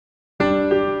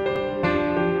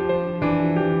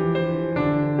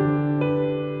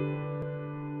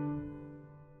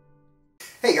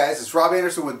guys, it's Rob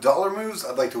Anderson with DollarMoves.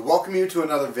 I'd like to welcome you to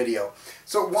another video.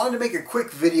 So wanted to make a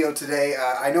quick video today.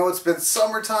 I know it's been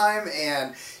summertime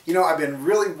and I've been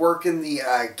really working the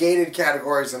gated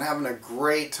categories and having a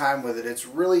great time with it. It's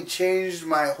really changed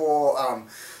my whole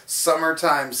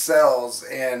summertime sales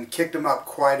and kicked them up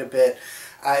quite a bit.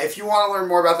 If you want to learn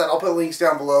more about that, I'll put links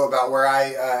down below about where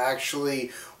I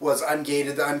actually was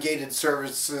ungated, the ungated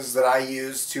services that I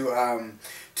use to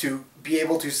be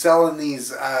able to sell in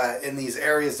these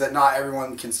areas that not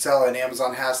everyone can sell, and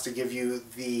Amazon has to give you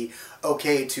the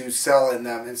okay to sell in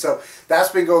them. And so that's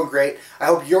been going great. I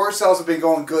hope your sales have been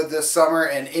going good this summer,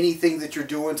 and anything that you're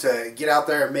doing to get out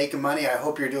there and making money, I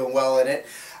hope you're doing well in it.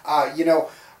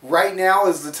 Right now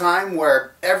is the time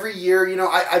where every year,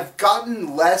 I've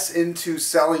gotten less into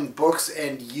selling books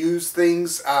and used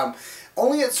things.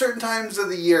 Only at certain times of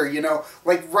the year,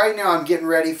 like right now I'm getting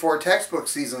ready for textbook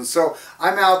season, so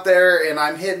I'm out there and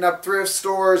I'm hitting up thrift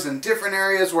stores and different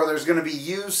areas where there's going to be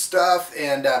used stuff,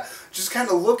 and just kind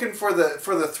of looking for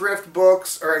the thrift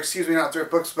books, or excuse me, not thrift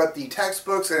books, but the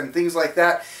textbooks and things like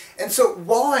that. And so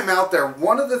while I'm out there,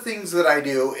 one of the things that I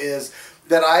do is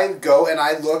that I go and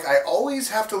I look. I always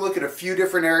have to look at a few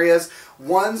different areas.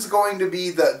 One's going to be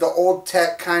the old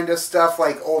tech kind of stuff,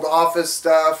 like old office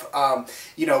stuff,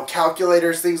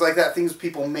 calculators, things like that, things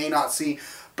people may not see.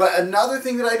 But another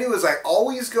thing that I do is I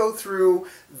always go through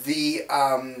the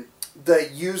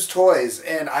used toys,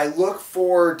 and I look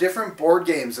for different board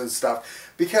games and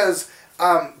stuff, because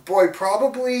boy,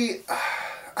 probably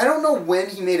I don't know when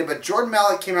he made it, but Jordan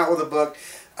Malik came out with a book.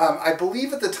 I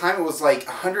believe at the time it was like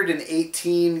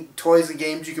 118 toys and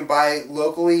games you can buy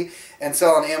locally and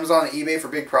sell on Amazon and eBay for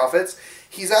big profits.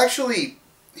 He's actually,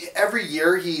 every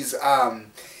year he's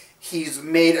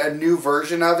made a new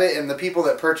version of it, and the people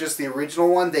that purchase the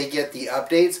original one, they get the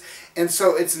updates. And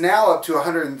so it's now up to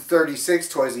 136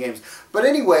 toys and games. But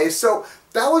anyway, so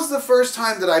that was the first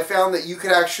time that I found that you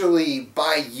could actually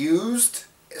buy used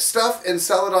stuff and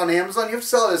sell it on Amazon. You have to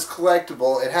sell it as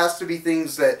collectible. It has to be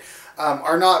things that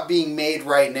are not being made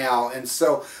right now, and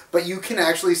so, but you can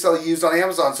actually sell used on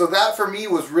Amazon. So that for me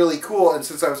was really cool, and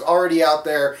since I was already out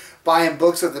there buying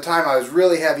books at the time, I was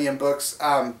really heavy in books.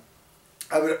 I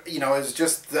would, it was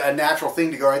just a natural thing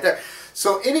to go right there.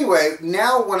 So anyway,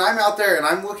 now when I'm out there and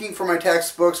I'm looking for my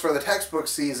textbooks for the textbook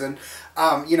season,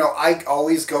 I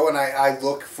always go and I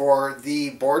look for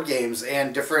the board games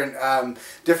and different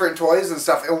toys and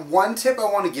stuff. And one tip I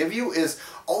want to give you is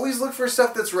always look for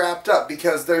stuff that's wrapped up,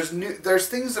 because there's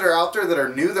things that are out there that are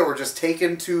new that were just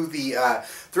taken to the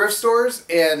thrift stores,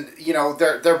 and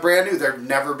they're brand new. They've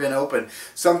never been opened.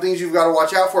 Some things you've got to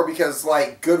watch out for, because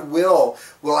like Goodwill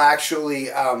will actually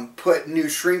put new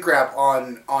shrink wrap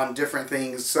on different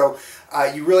things. So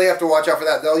you really have to watch out for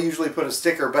that. They'll usually put a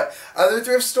sticker, but other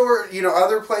thrift store,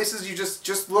 other places, you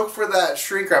just look for that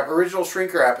shrink wrap, original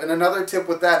shrink wrap. And another tip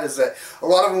with that is that a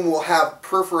lot of them will have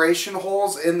perforation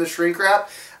holes in the shrink wrap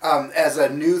as a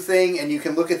new thing, and you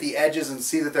can look at the edges and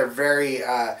see that they're very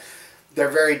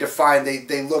defined.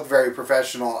 They look very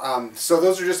professional. So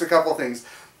those are just a couple things.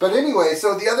 But anyway,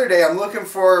 so the other day I'm looking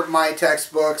for my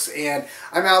textbooks, and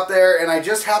I'm out there, and I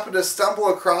just happened to stumble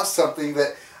across something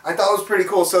that I thought was pretty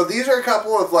cool. So these are a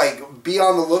couple of like be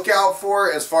on the lookout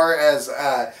for as far as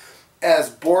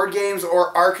board games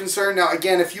are concerned. Now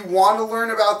again, if you want to learn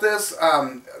about this,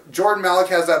 Jordan Malik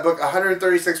has that book,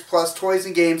 136 plus toys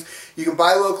and games. You can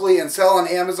buy locally and sell on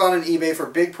Amazon and eBay for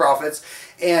big profits.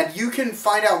 And you can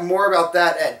find out more about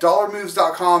that at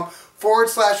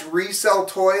dollarmoves.com/resell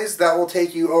toys. That will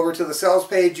take you over to the sales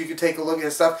page. You can take a look at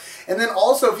his stuff. And then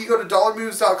also, if you go to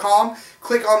dollarmoves.com,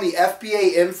 click on the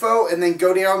FBA info, and then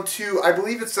go down to, I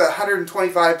believe it's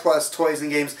 125 plus toys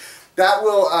and games. That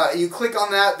will, you click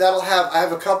on that, that'll have, I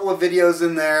have a couple of videos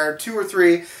in there, 2 or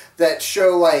 3, that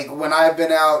show like when I've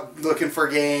been out looking for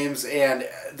games and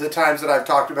the times that I've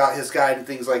talked about his guide and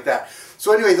things like that.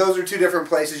 So anyway, those are 2 different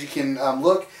places you can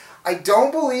look. I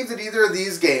don't believe that either of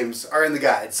these games are in the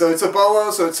guide. So it's a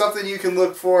BOLO, so it's something you can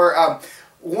look for.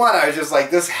 One, I was just like,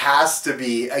 this has to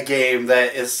be a game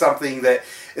that is something that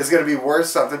is going to be worth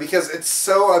something, because it's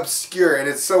so obscure and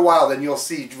it's so wild, and you'll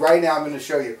see right now. I'm going to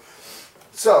show you.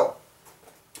 So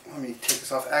let me take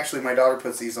this off. Actually, my daughter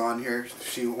puts these on here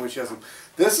when she has them.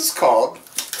 This is called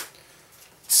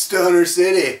Stoner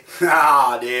City.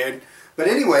 Ah, dude. But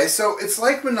anyway, so it's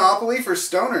like Monopoly for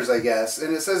stoners, I guess.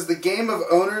 And it says the game of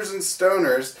owners and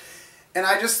stoners. And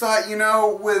I just thought,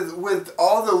 with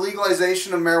all the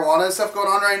legalization of marijuana and stuff going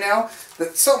on right now,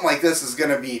 that something like this is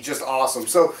going to be just awesome.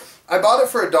 So I bought it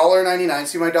for $1.99.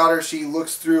 See, my daughter, she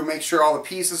looks through, makes sure all the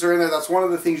pieces are in there. That's one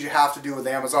of the things you have to do with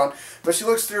Amazon. But she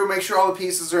looks through, make sure all the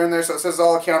pieces are in there, so it says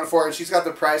all accounted for, and she's got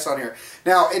the price on here.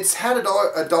 Now, it's had a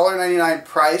 $1.99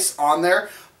 price on there,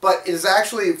 but it is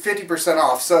actually 50%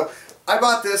 off. So I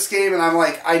bought this game, and I'm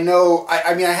like, I know,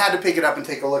 I mean, I had to pick it up and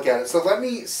take a look at it. So let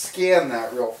me scan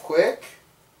that real quick.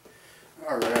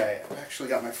 All right, I've actually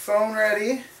got my phone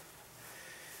ready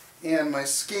and my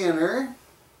scanner.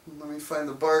 Let me find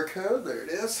the barcode. There it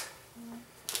is.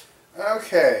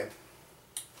 Okay.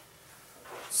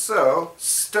 So,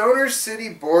 Stoner City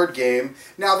board game.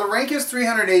 Now, the rank is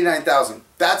 389,000.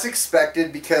 That's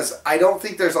expected because I don't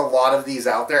think there's a lot of these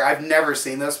out there. I've never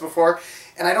seen this before.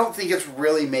 And I don't think it's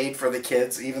really made for the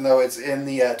kids, even though it's in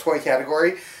the toy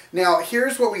category. Now,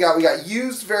 here's what we got. We got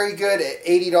used very good at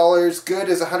 $80, good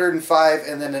is $105,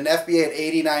 and then an FBA at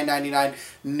 $89.99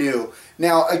 new.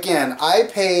 Now, again, I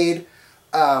paid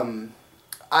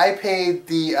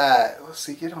the, let's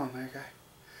see, get on there, guy.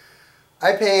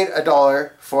 I paid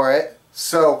 $1 for it,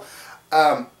 so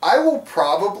I will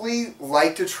probably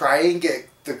like to try and get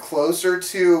the closer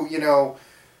to, you know,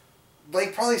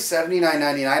 like probably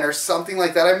 $79.99 or something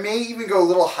like that. I may even go a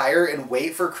little higher and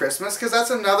wait for Christmas, because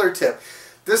that's another tip.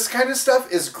 This kind of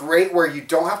stuff is great where you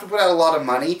don't have to put out a lot of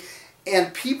money,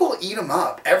 and people eat them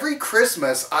up. Every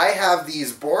Christmas, I have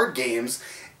these board games,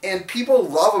 and people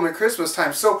love them at Christmas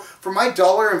time. So for my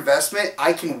 $1 investment,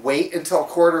 I can wait until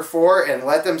Q4 and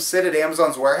let them sit at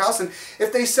Amazon's warehouse. And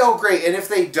if they sell, great. And if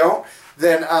they don't,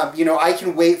 then you know, I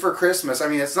can wait for Christmas. I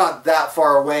mean, it's not that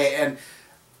far away, and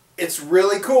it's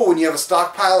really cool when you have a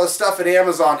stockpile of stuff at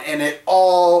Amazon and it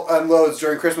all unloads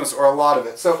during Christmas, or a lot of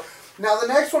it. So now the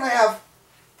next one I have,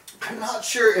 I'm not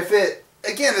sure if it,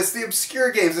 again, it's the obscure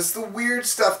games. It's the weird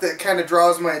stuff that kind of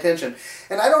draws my attention.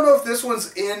 And I don't know if this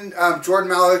one's in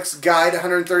Jordan Malick's guide,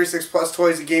 136 plus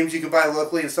toys and games you can buy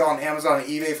locally and sell on Amazon and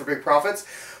eBay for big profits.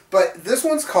 But this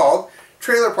one's called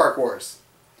Trailer Park Wars.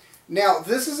 Now,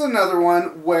 this is another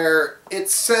one where it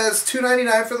says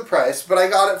 $2.99 for the price, but I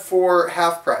got it for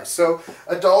half price. So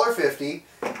 $1.50.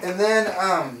 And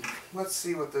then, let's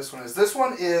see what this one is. This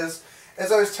one is,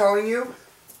 as I was telling you,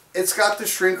 it's got the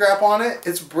shrink wrap on it.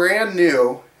 It's brand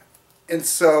new, and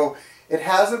so it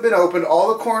hasn't been opened. All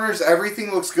the corners,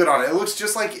 everything looks good on it. It looks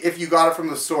just like if you got it from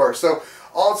the store. So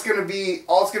all it's gonna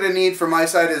need from my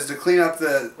side is to clean up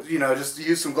the, you know, just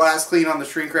use some glass clean on the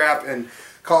shrink wrap and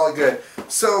call it good.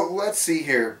 So let's see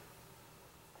here.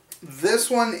 This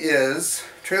one is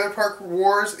Trailer Park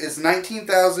Wars is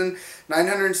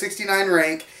 19,969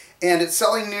 rank. And it's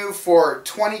selling new for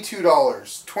 $22.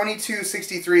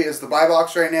 $22.63 is the buy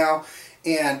box right now,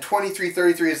 and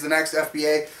 $23.33 is the next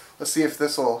FBA. Let's see if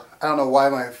this will, I don't know why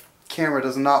my camera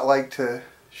does not like to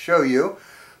show you.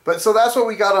 But so that's what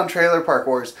we got on Trailer Park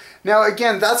Wars. Now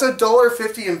again, that's a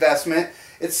 $1.50 investment.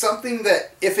 It's something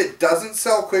that if it doesn't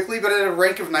sell quickly, but at a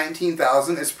rank of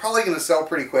 19,000, it's probably going to sell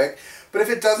pretty quick. But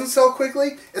if it doesn't sell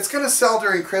quickly, it's going to sell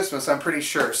during Christmas, I'm pretty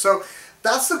sure. So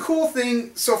that's the cool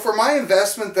thing. So for my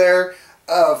investment there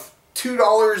of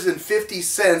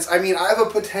 $2.50, I mean, I have a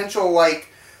potential of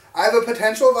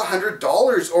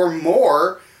 $100 or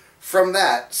more from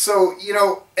that. So, you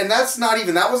know, and that's not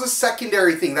even, that was a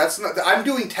secondary thing. That's not, I'm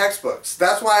doing textbooks.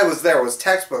 That's why I was there, was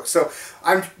textbooks. So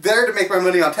I'm there to make my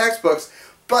money on textbooks.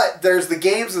 But there's the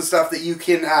games and stuff that you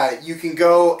can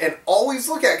go and always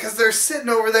look at, because they're sitting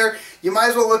over there. You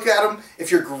might as well look at them.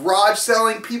 If you're garage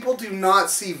selling, people do not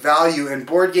see value in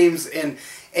board games and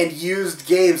used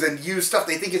games and used stuff.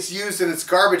 They think it's used and it's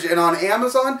garbage. And on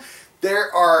Amazon, there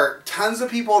are tons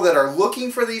of people that are looking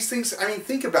for these things. I mean,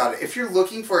 think about it. If you're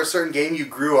looking for a certain game you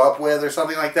grew up with or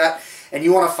something like that, and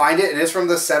you want to find it, and it's from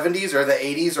the 70s or the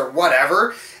 80s or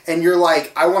whatever, and you're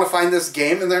like, I want to find this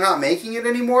game, and they're not making it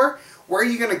anymore, where are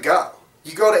you going to go?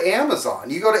 You go to Amazon.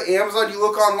 You go to Amazon, you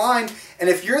look online, and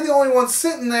if you're the only one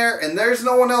sitting there and there's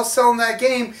no one else selling that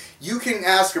game, you can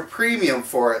ask a premium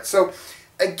for it. So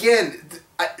again,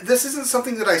 this isn't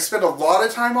something that I spend a lot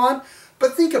of time on,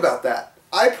 but think about that.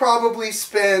 I probably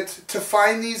spent, to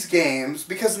find these games,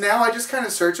 because now I just kind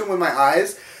of search them with my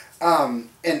eyes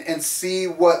and see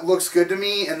what looks good to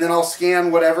me, and then I'll scan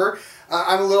whatever.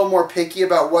 I'm a little more picky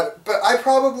about what, but I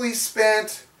probably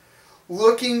spent,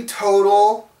 looking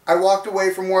total, I walked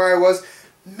away from where I was,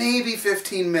 maybe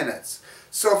 15 minutes.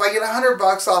 So if I get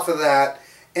 $100 off of that,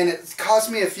 and it costs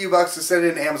me a few bucks to send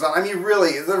it in Amazon, I mean,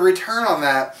 really, the return on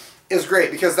that is great,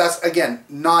 because that's, again,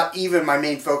 not even my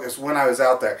main focus when I was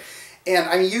out there. And,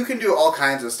 I mean, you can do all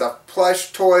kinds of stuff.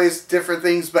 Plush toys, different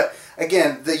things, but,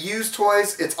 again, the used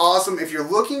toys, it's awesome. If you're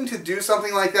looking to do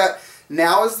something like that,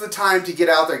 now is the time to get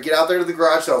out there. Get out there to the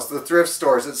garage sales, the thrift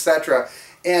stores, etc.,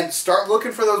 and start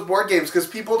looking for those board games, because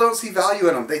people don't see value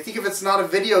in them. They think if it's not a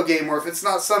video game or if it's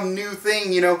not some new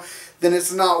thing, you know, then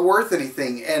it's not worth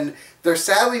anything. And they're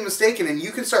sadly mistaken, and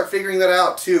you can start figuring that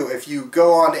out too if you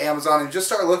go on to Amazon and just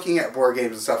start looking at board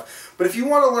games and stuff. But if you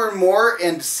want to learn more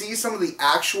and see some of the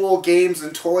actual games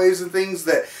and toys and things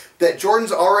that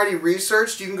Jordan's already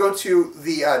researched, you can go to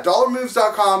the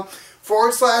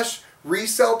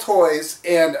DollarMoves.com/resell toys,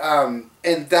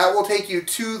 and that will take you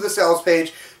to the sales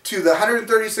page, to the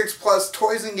 136 plus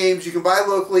toys and games you can buy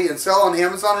locally and sell on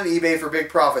Amazon and eBay for big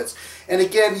profits. And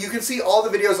again, you can see all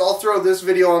the videos. I'll throw this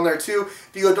video on there too.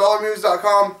 If you go to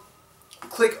DollarMoves.com,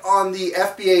 click on the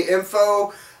FBA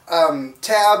info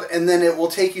tab, and then it will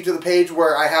take you to the page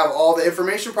where I have all the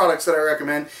information products that I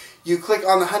recommend. You click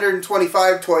on the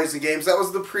 125 toys and games. That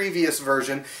was the previous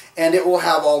version, and it will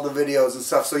have all the videos and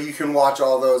stuff, so you can watch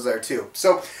all those there too.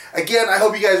 So again, I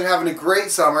hope you guys are having a great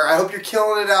summer. I hope you're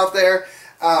killing it out there.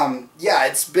 Yeah,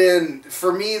 it's been,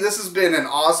 for me, this has been an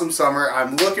awesome summer.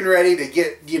 I'm looking ready to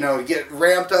get, get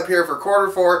ramped up here for quarter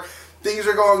 4. Things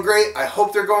are going great. I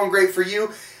hope they're going great for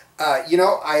you.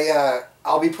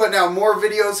 I'll be putting out more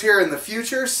videos here in the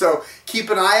future, so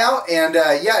keep an eye out. And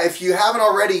yeah, if you haven't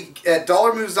already, at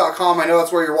DollarMoves.com, I know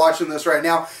that's where you're watching this right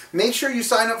now, make sure you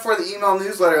sign up for the email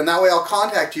newsletter, and that way I'll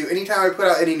contact you anytime I put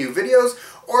out any new videos,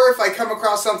 or if I come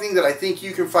across something that I think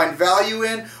you can find value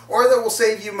in, or that will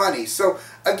save you money. So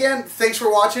again, thanks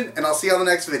for watching, and I'll see you on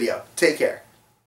the next video. Take care.